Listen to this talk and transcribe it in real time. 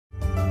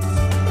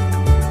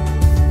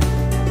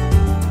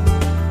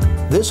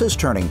This is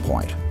Turning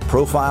Point,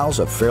 profiles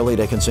of Fairleigh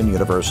Dickinson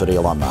University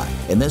alumni.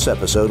 In this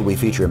episode, we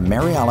feature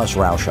Mary Alice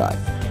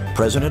Rauschi,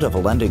 president of a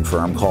lending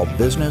firm called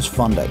Business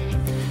Funding.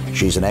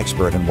 She's an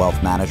expert in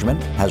wealth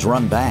management, has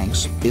run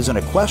banks, is an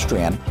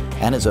equestrian,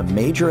 and is a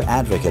major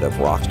advocate of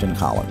Roxton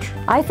College.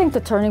 I think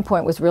the turning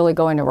point was really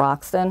going to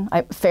Roxton.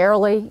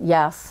 Fairleigh,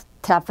 yes,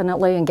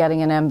 definitely, and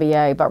getting an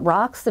MBA, but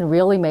Roxton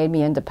really made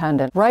me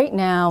independent. Right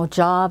now,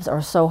 jobs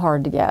are so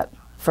hard to get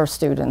for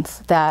students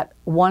that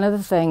one of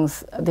the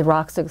things the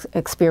Roxton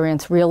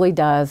experience really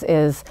does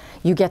is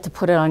you get to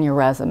put it on your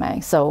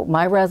resume. So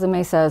my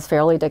resume says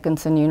Fairleigh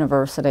Dickinson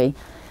University,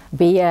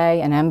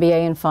 BA and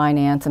MBA in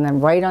finance, and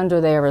then right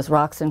under there is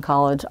Roxton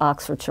College,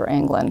 Oxfordshire,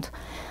 England.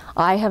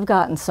 I have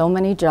gotten so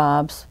many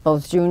jobs,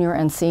 both junior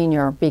and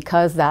senior,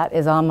 because that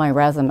is on my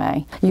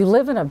resume. You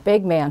live in a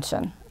big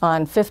mansion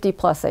on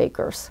 50+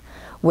 acres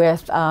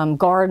with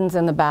gardens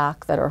in the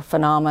back that are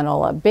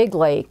phenomenal, a big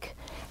lake,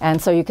 and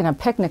so you can have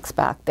picnics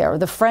back there.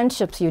 The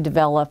friendships you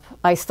develop,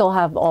 I still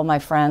have all my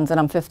friends, and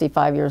I'm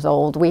 55 years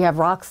old. We have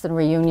Roxton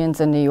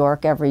reunions in New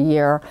York every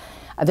year.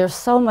 There's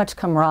so much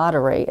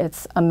camaraderie,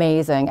 it's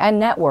amazing,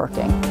 and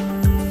networking.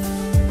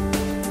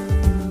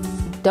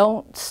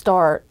 Don't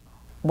start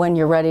when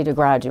you're ready to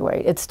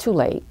graduate. It's too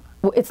late.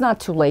 It's not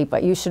too late,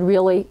 but you should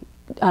really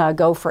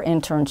go for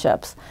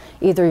internships,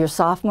 either your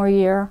sophomore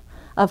year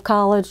of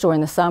college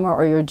during the summer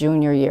or your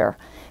junior year.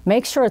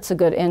 Make sure it's a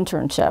good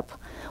internship.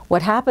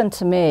 What happened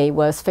to me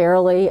was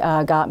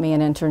Fairleigh got me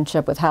an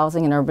internship with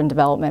Housing and Urban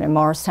Development in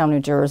Morristown,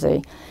 New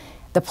Jersey.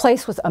 The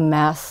place was a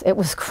mess. It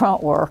was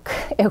grunt work.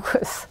 It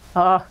was,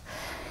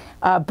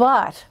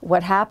 but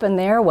what happened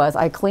there was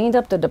I cleaned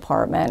up the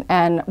department,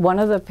 and one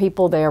of the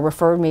people there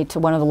referred me to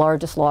one of the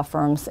largest law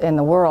firms in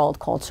the world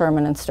called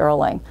Sherman &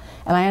 Sterling.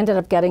 And I ended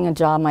up getting a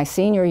job my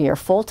senior year,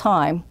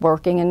 full-time,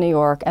 working in New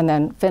York, and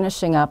then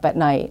finishing up at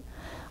night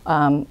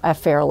at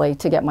Fairleigh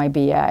to get my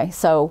BA.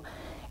 So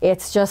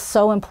it's just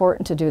so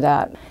important to do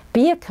that.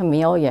 Be a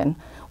chameleon.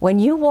 When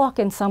you walk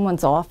in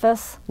someone's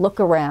office, look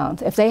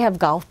around. If they have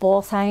golf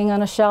balls hanging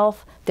on a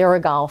shelf, they're a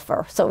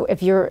golfer. So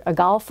if you're a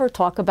golfer,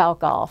 talk about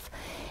golf.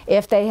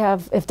 If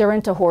they're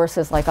into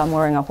horses, like I'm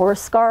wearing a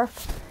horse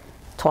scarf,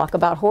 talk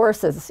about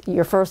horses,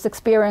 your first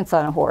experience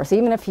on a horse,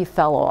 even if you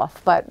fell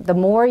off. But the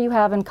more you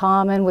have in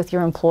common with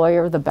your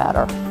employer, the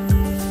better.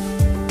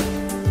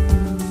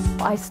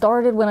 I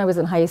started when I was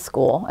in high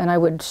school, and I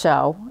would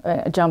show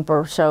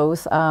jumper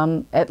shows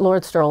at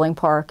Lord Sterling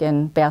Park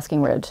in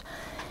Basking Ridge.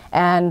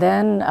 And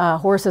then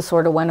horses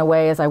sort of went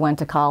away as I went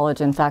to college.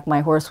 In fact,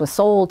 my horse was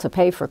sold to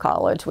pay for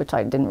college, which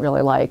I didn't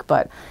really like,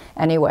 but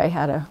anyway,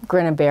 had to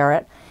grin and bear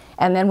it.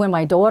 And then when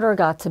my daughter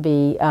got to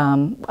be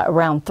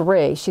around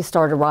 3, she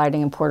started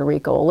riding in Puerto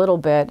Rico a little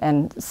bit,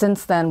 and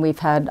since then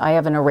I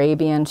have an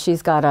Arabian,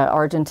 she's got an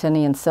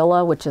Argentinian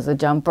Silla, which is a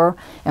jumper,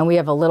 and we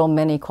have a little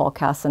mini called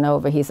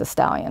Casanova, he's a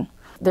stallion.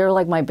 They're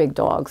like my big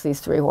dogs,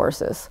 these 3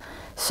 horses.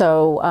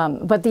 So,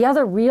 but the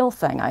other real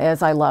thing,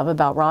 as I love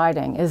about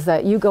riding, is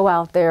that you go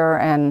out there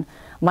and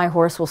my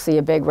horse will see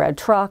a big red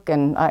truck,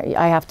 and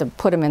I have to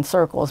put him in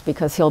circles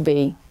because I'll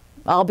be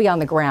on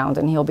the ground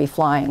and he'll be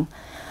flying.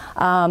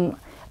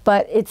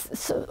 But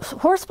it's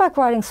horseback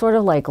riding, sort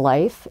of like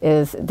life,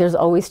 there's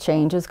always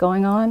changes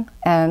going on,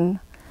 and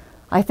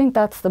I think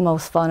that's the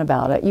most fun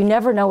about it. You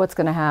never know what's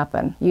going to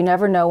happen. You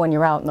never know when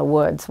you're out in the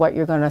woods what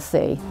you're going to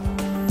see.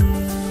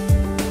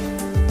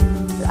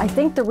 I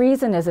think the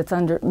reason is it's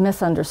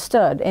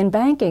misunderstood. In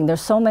banking, there's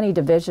so many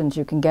divisions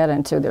you can get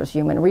into. There's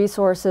human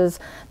resources,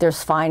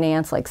 there's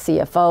finance like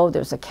CFO,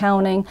 there's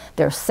accounting,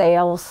 there's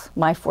sales,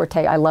 my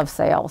forte, I love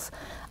sales.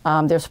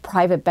 There's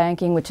private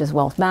banking, which is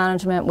wealth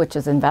management, which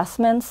is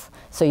investments,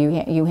 so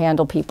you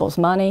handle people's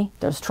money.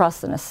 There's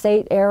trust and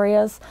estate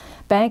areas.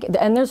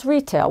 And there's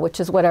retail, which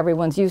is what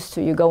everyone's used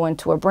to. You go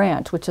into a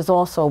branch, which is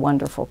also a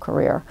wonderful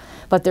career.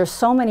 But there's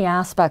so many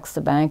aspects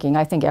to banking,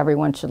 I think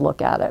everyone should look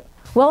at it.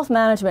 Wealth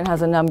management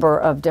has a number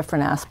of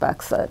different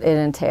aspects that it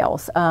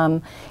entails.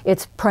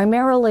 It's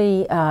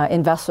primarily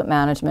investment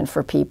management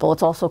for people.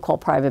 It's also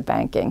called private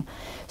banking.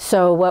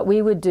 So what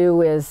we would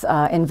do is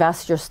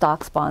invest your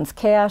stocks, bonds,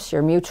 cash,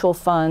 your mutual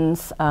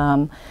funds,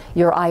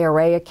 your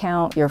IRA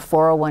account, your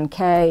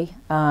 401k,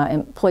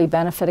 employee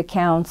benefit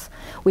accounts.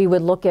 We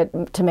would look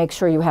to make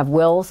sure you have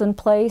wills in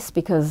place,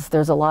 because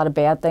there's a lot of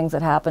bad things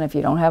that happen if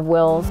you don't have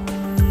wills.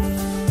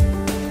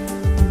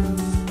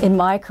 In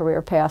my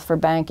career path for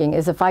banking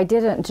is if I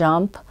didn't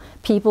jump,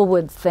 people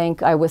would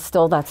think I was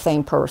still that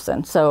same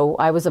person. So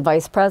I was a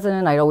vice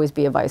president, I'd always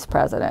be a vice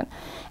president.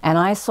 And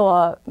I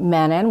saw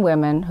men and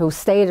women who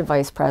stayed a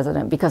vice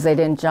president because they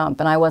didn't jump,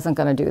 and I wasn't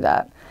going to do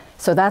that.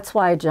 So that's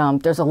why I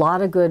jumped. There's a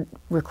lot of good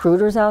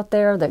recruiters out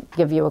there that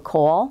give you a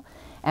call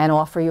and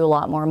offer you a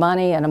lot more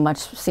money and a much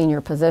senior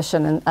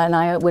position, and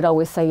I would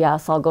always say,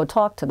 yes, I'll go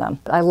talk to them.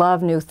 I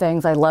love new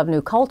things, I love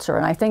new culture,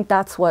 and I think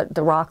that's what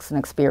the Roxton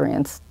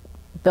experience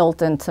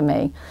built into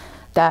me,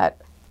 that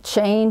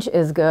change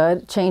is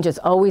good, change is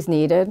always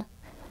needed,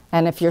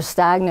 and if you're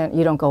stagnant,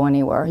 you don't go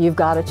anywhere. You've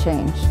got to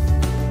change.